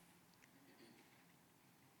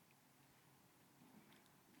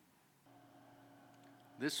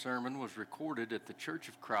This sermon was recorded at the Church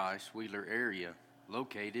of Christ, Wheeler area,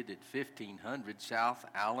 located at 1500 South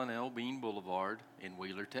Allen L. Bean Boulevard in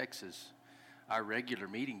Wheeler, Texas. Our regular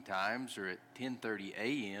meeting times are at 10:30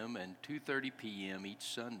 a.m. and 2:30 p.m. each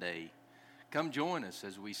Sunday. Come join us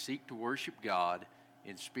as we seek to worship God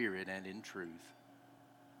in spirit and in truth.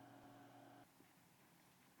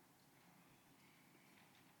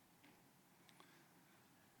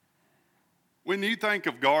 When you think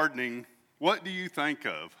of gardening, what do you think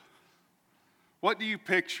of? What do you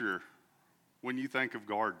picture when you think of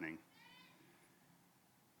gardening?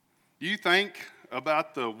 Do you think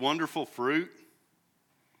about the wonderful fruit?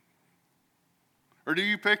 Or do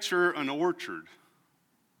you picture an orchard?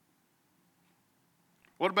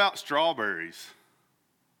 What about strawberries?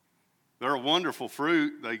 They're a wonderful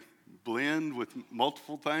fruit. They blend with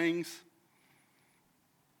multiple things.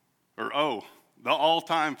 Or, the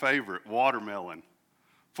all-time favorite, watermelon.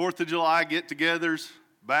 4th of July get-togethers,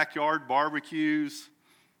 backyard barbecues.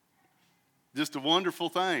 Just a wonderful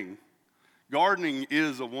thing. Gardening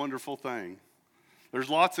is a wonderful thing. There's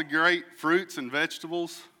lots of great fruits and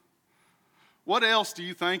vegetables. What else do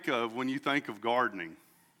you think of when you think of gardening?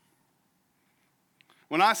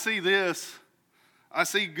 When I see this, I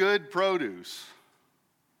see good produce.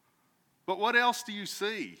 But what else do you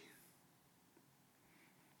see?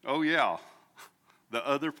 Oh yeah, the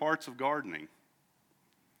other parts of gardening.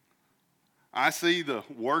 I see the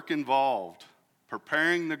work involved,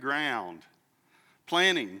 preparing the ground,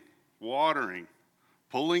 planting, watering,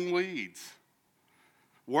 pulling weeds.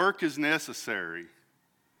 Work is necessary.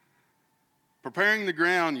 Preparing the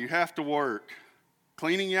ground, you have to work,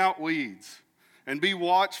 cleaning out weeds, and be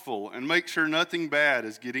watchful and make sure nothing bad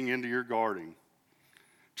is getting into your garden.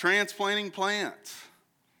 Transplanting plants.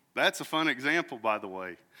 That's a fun example, by the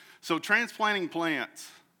way. So transplanting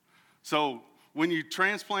plants. So when you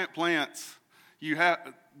transplant plants,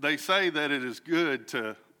 they say that it is good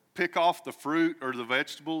to pick off the fruit or the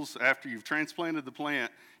vegetables after you've transplanted the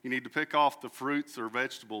plant. You need to pick off the fruits or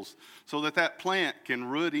vegetables so that plant can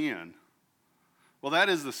root in. Well, that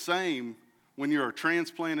is the same when you are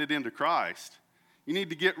transplanted into Christ. You need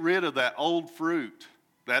to get rid of that old fruit,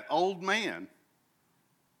 that old man,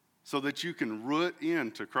 so that you can root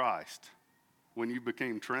into Christ when you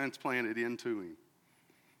became transplanted into him.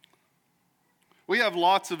 We have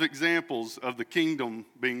lots of examples of the kingdom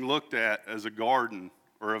being looked at as a garden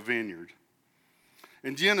or a vineyard.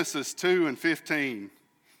 In Genesis 2:15,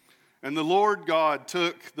 and the Lord God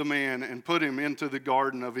took the man and put him into the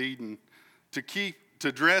Garden of Eden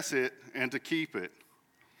to dress it and to keep it.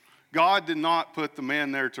 God did not put the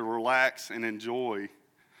man there to relax and enjoy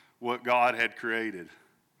what God had created,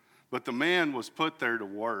 but the man was put there to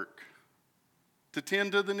work, to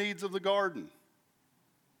tend to the needs of the garden.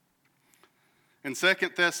 In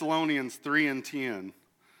 2 Thessalonians 3:10,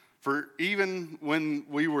 for even when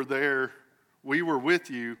we were there, we were with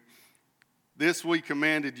you, this we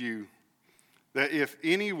commanded you, that if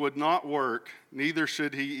any would not work, neither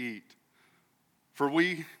should he eat. For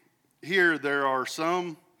we hear there are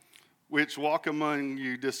some which walk among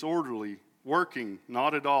you disorderly, working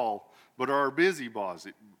not at all, but are busybodies,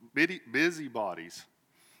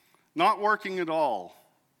 not working at all,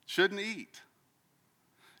 shouldn't eat.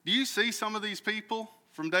 Do you see some of these people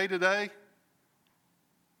from day to day?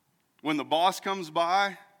 When the boss comes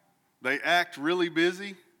by, they act really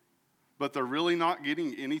busy, but they're really not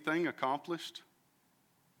getting anything accomplished.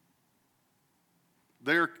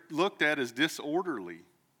 They're looked at as disorderly,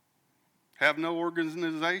 have no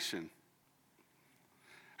organization.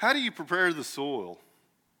 How do you prepare the soil?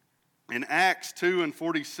 In Acts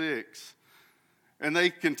 2:46, and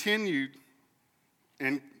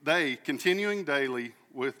continuing daily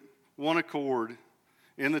with one accord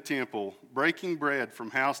in the temple, breaking bread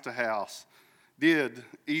from house to house, did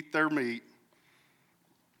eat their meat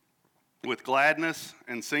with gladness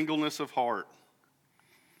and singleness of heart.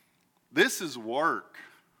 This is work.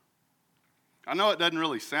 I know it doesn't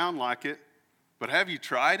really sound like it, but have you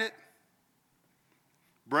tried it?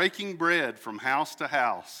 Breaking bread from house to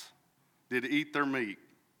house did eat their meat.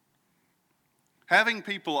 Having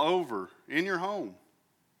people over in your home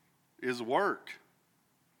is work.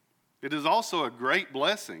 It is also a great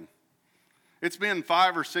blessing. It's been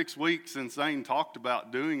 5 or 6 weeks since Zane talked about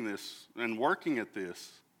doing this and working at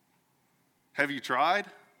this. Have you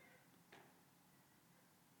tried?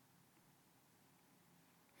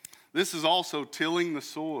 This is also tilling the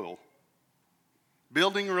soil,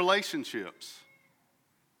 building relationships,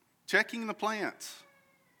 checking the plants,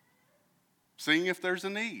 seeing if there's a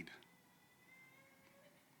need.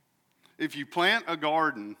 If you plant a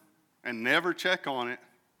garden and never check on it,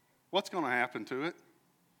 what's going to happen to it?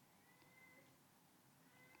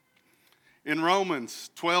 In Romans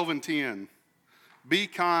 12:10, be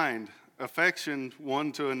kind, affection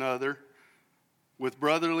one to another with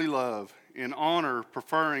brotherly love, in honor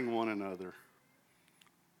preferring one another.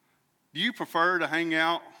 Do you prefer to hang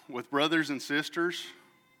out with brothers and sisters?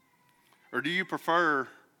 Or do you prefer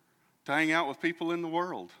to hang out with people in the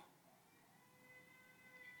world?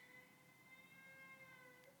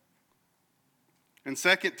 In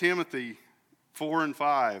 2 Timothy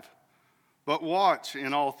 4:5, but watch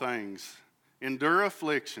in all things, endure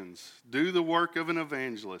afflictions, do the work of an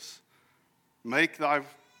evangelist, make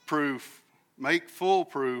full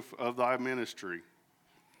proof of thy ministry.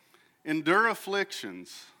 Endure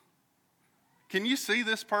afflictions. Can you see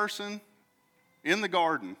this person in the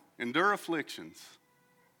garden? Endure afflictions.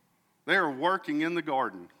 They are working in the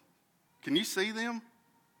garden. Can you see them?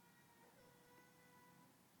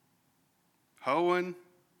 Hoeing,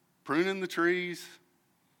 pruning the trees.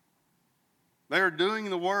 They are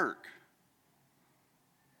doing the work.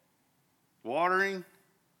 Watering.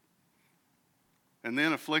 And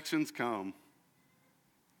then afflictions come.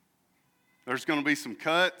 There's going to be some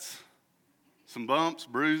cuts, some bumps,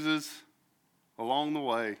 bruises along the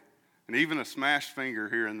way, and even a smashed finger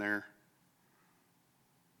here and there.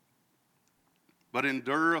 But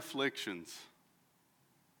endure afflictions.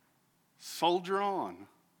 Soldier on.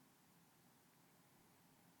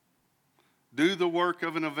 Do the work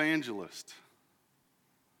of an evangelist.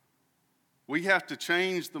 We have to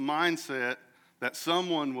change the mindset that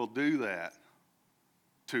someone will do that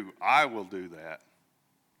to I will do that.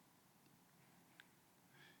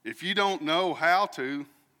 If you don't know how to,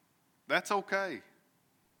 that's okay.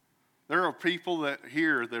 There are people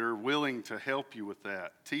here that are willing to help you with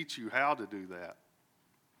that, teach you how to do that.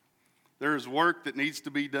 There is work that needs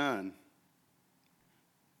to be done.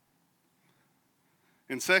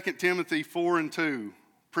 In 2 Timothy 4:2,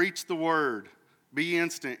 preach the word, be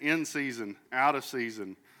instant, in season, out of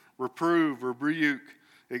season, reprove, rebuke,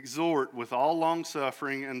 exhort with all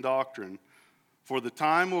longsuffering and doctrine. For the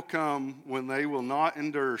time will come when they will not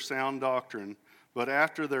endure sound doctrine, but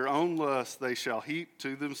after their own lust they shall heap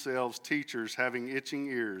to themselves teachers having itching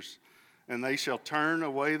ears, and they shall turn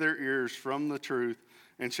away their ears from the truth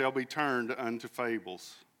and shall be turned unto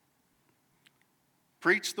fables.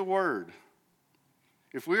 Preach the word.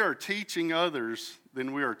 If we are teaching others,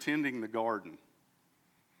 then we are tending the garden.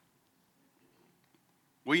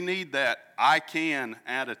 We need that I can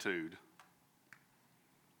attitude.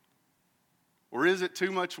 Or is it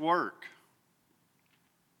too much work?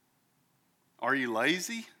 Are you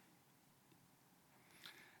lazy?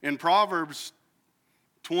 In Proverbs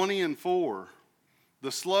 20:4,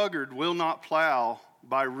 the sluggard will not plow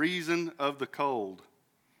by reason of the cold.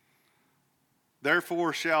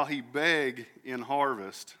 Therefore shall he beg in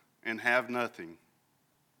harvest and have nothing.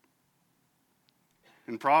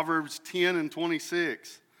 In Proverbs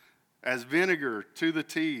 10:26, as vinegar to the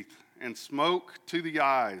teeth and smoke to the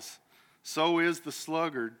eyes, so is the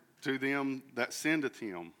sluggard to them that sendeth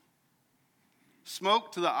him.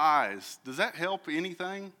 Smoke to the eyes, does that help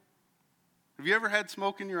anything? Have you ever had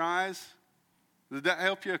smoke in your eyes? Did that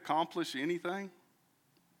help you accomplish anything?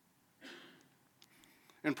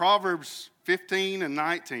 In Proverbs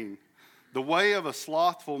 15:19, the way of a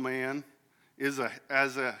slothful man is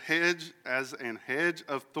as an hedge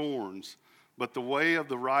of thorns, but the way of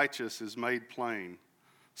the righteous is made plain.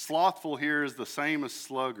 Slothful here is the same as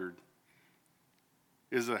sluggard,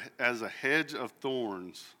 as a hedge of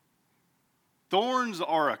thorns. Thorns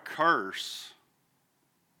are a curse.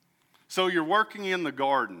 So you're working in the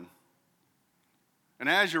garden, and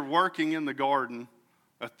as you're working in the garden,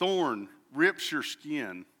 a thorn rips your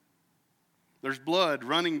skin. There's blood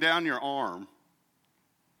running down your arm.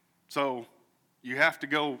 So you have to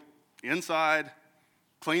go inside,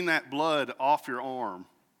 clean that blood off your arm,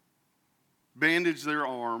 bandage their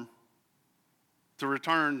arm to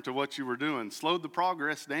return to what you were doing. Slowed the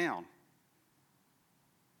progress down.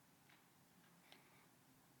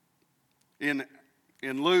 In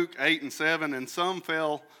Luke 8:7, and some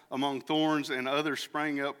fell among thorns and others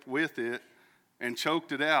sprang up with it and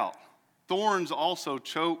choked it out. Thorns also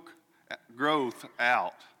choke growth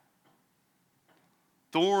out.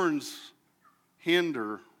 Thorns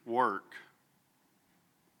hinder work.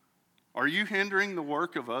 Are you hindering the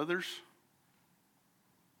work of others?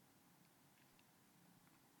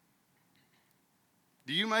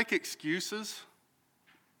 Do you make excuses?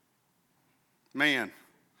 Man,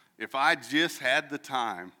 if I just had the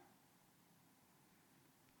time.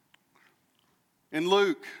 In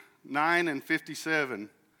Luke 9:57,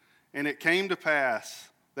 and it came to pass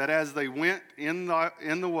that as they went in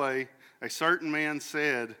the way, a certain man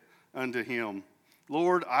said unto him,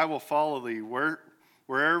 Lord, I will follow thee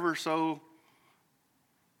wherever so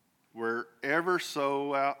wherever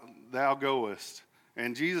thou goest.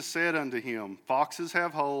 And Jesus said unto him, Foxes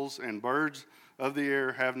have holes, and birds of the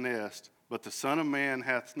air have nests, but the Son of Man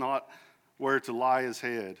hath not where to lie his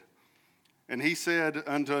head. And he said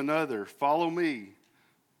unto another, Follow me.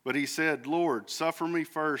 But he said, Lord, suffer me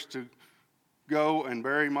first to go and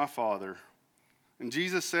bury my father. And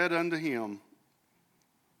Jesus said unto him,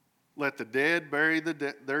 Let the dead bury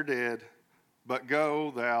their dead, but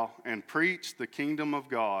go thou and preach the kingdom of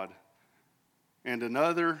God. And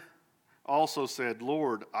another also said,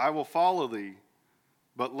 Lord, I will follow thee,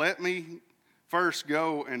 but let me first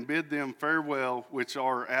go and bid them farewell which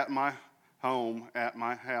are at my home, at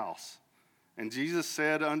my house. And Jesus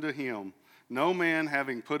said unto him, No man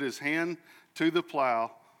having put his hand to the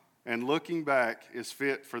plow and looking back is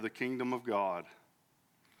fit for the kingdom of God.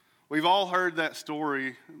 We've all heard that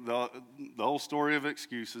story, the whole story of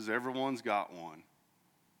excuses. Everyone's got one.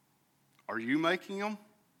 Are you making them?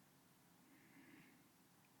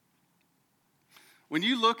 When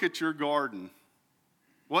you look at your garden,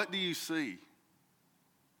 what do you see?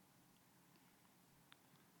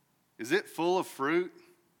 Is it full of fruit?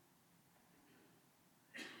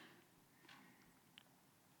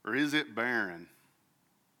 Or is it barren?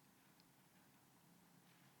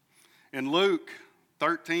 In Luke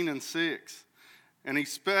 13:6, and he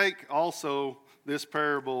spake also this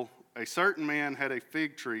parable, a certain man had a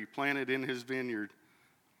fig tree planted in his vineyard,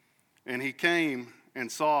 and he came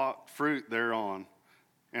and sought fruit thereon,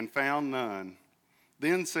 and found none.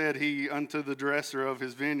 Then said he unto the dresser of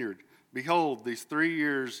his vineyard, Behold, these 3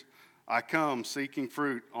 years I come seeking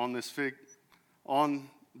fruit on this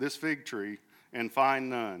fig tree, and find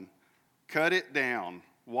none. Cut it down.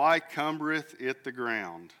 Why cumbereth it the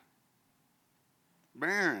ground?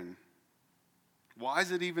 Barren. Why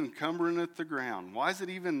is it even cumbering at the ground? Why is it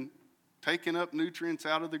even taking up nutrients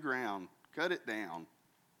out of the ground? Cut it down.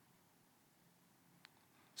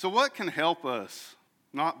 So what can help us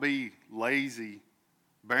not be lazy,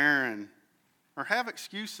 barren, or have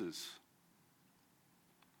excuses?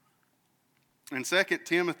 In 2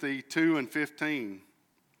 Timothy 2:15,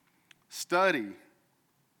 study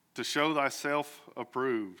to show thyself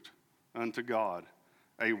approved unto God,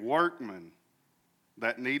 a workman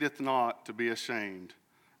that needeth not to be ashamed,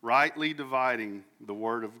 rightly dividing the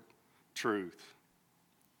word of truth.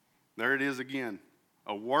 There it is again,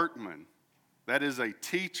 a workman. That is a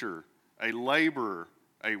teacher, a laborer,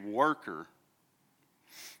 a worker.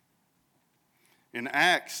 In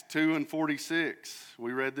Acts 2:46,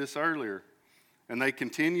 we read this earlier, and they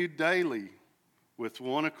continued daily with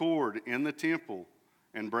one accord in the temple,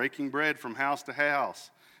 and breaking bread from house to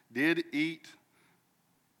house, did eat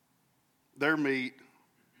their meat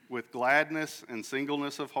with gladness and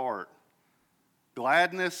singleness of heart.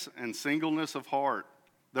 Gladness and singleness of heart.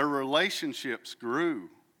 Their relationships grew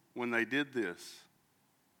when they did this.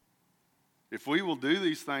 If we will do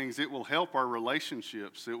these things, it will help our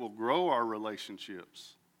relationships. It will grow our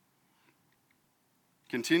relationships.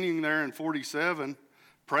 Continuing there in 47,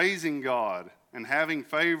 praising God and having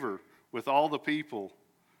favor with all the people.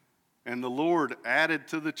 And the Lord added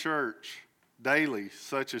to the church daily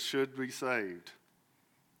such as should be saved.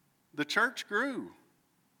 The church grew.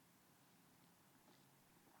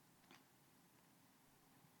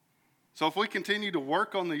 So if we continue to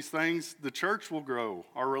work on these things, the church will grow.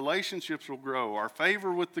 Our relationships will grow. Our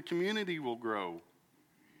favor with the community will grow.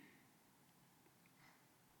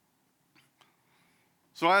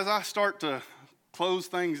 So as I start to close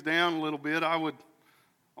things down a little bit, I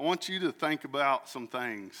want you to think about some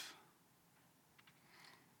things.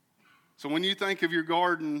 So when you think of your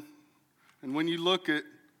garden and when you look at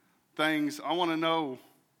things, I want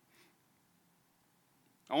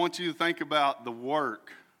you to think about the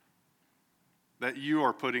work that you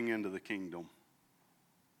are putting into the kingdom.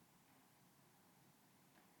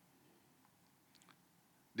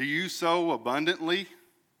 Do you sow abundantly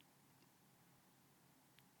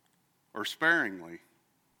or sparingly?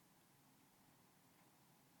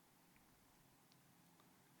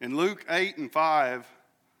 In Luke 8:5,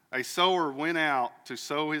 a sower went out to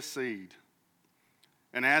sow his seed.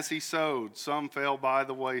 And as he sowed, some fell by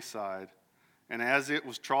the wayside. And as it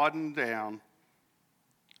was trodden down,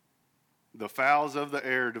 the fowls of the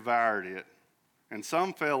air devoured it. And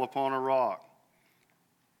some fell upon a rock.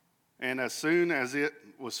 And as soon as it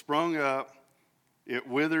was sprung up, it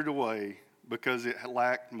withered away because it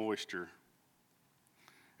lacked moisture.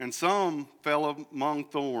 And some fell among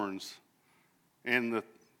thorns, and the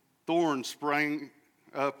thorns sprang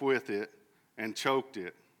up with it and choked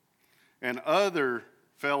it. And other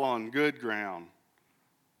fell on good ground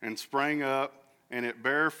and sprang up, and it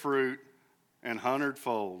bare fruit an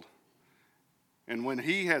hundredfold. And when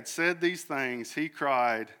he had said these things, he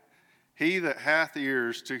cried, "He that hath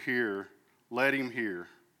ears to hear, let him hear."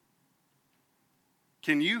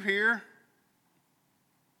 Can you hear?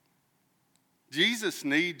 Jesus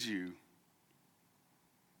needs you.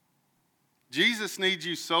 Jesus needs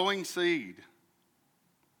you sowing seed.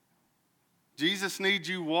 Jesus needs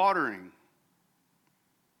you watering.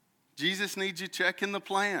 Jesus needs you checking the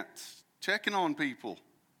plants, checking on people.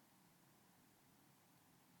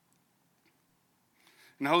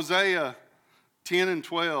 In Hosea 10 and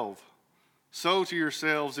 12, sow to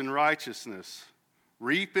yourselves in righteousness,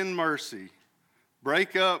 reap in mercy,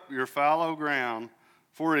 break up your fallow ground,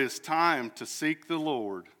 for it is time to seek the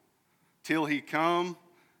Lord, till he come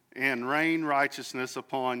and rain righteousness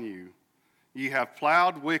upon you. Ye have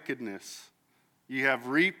plowed wickedness, ye have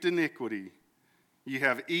reaped iniquity, ye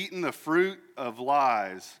have eaten the fruit of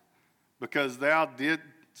lies, because thou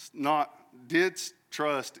didst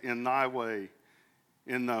trust in thy way,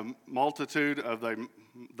 in the multitude of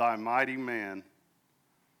thy mighty man.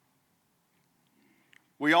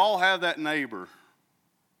 We all have that neighbor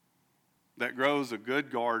that grows a good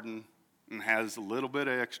garden and has a little bit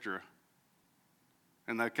extra.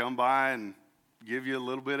 And they come by and give you a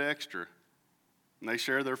little bit extra. And they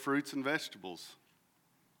share their fruits and vegetables.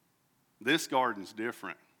 This garden's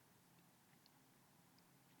different.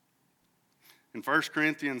 In 1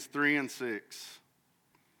 Corinthians 3 and 6,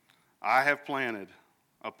 I have planted,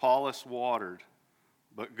 Apollos watered,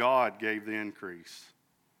 but God gave the increase.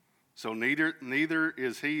 So neither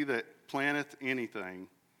is he that planteth anything,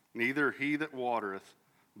 neither he that watereth,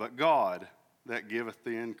 but God that giveth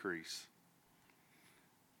the increase.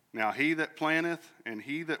 Now he that planteth and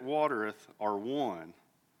he that watereth are one,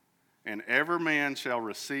 and every man shall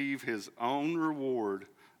receive his own reward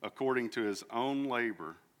according to his own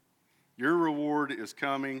labor. Your reward is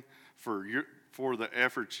coming for the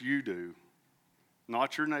efforts you do,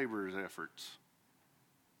 not your neighbor's efforts.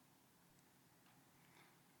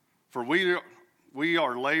 For we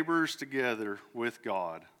are laborers together with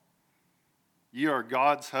God. Ye are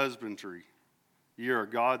God's husbandry. Ye are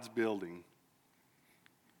God's building.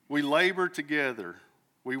 We labor together.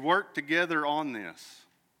 We work together on this.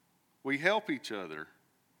 We help each other.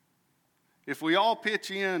 If we all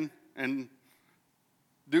pitch in and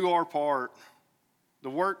do our part, the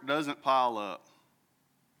work doesn't pile up.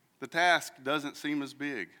 The task doesn't seem as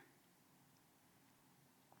big.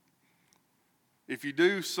 If you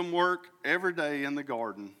do some work every day in the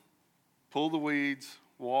garden, pull the weeds,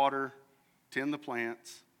 water, tend the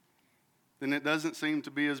plants, then it doesn't seem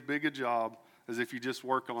to be as big a job as if you just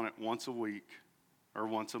work on it once a week or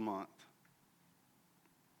once a month.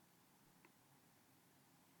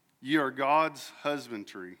 Ye are God's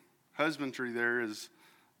husbandry. Husbandry there is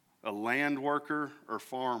a land worker or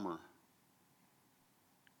farmer.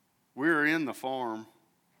 We are in the farm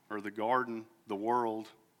or the garden, the world,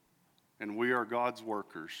 and we are God's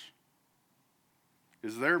workers.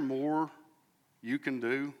 Is there more you can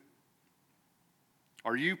do?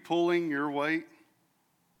 Are you pulling your weight,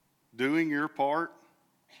 doing your part?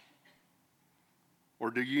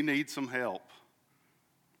 Or do you need some help?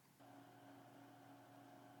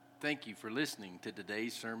 Thank you for listening to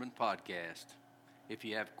today's sermon podcast. If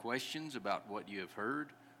you have questions about what you have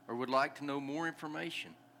heard or would like to know more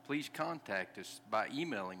information, please contact us by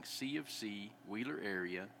emailing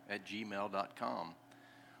cofcwheelerarea@gmail.com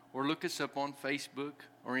or look us up on Facebook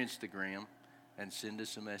or Instagram and send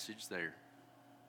us a message there.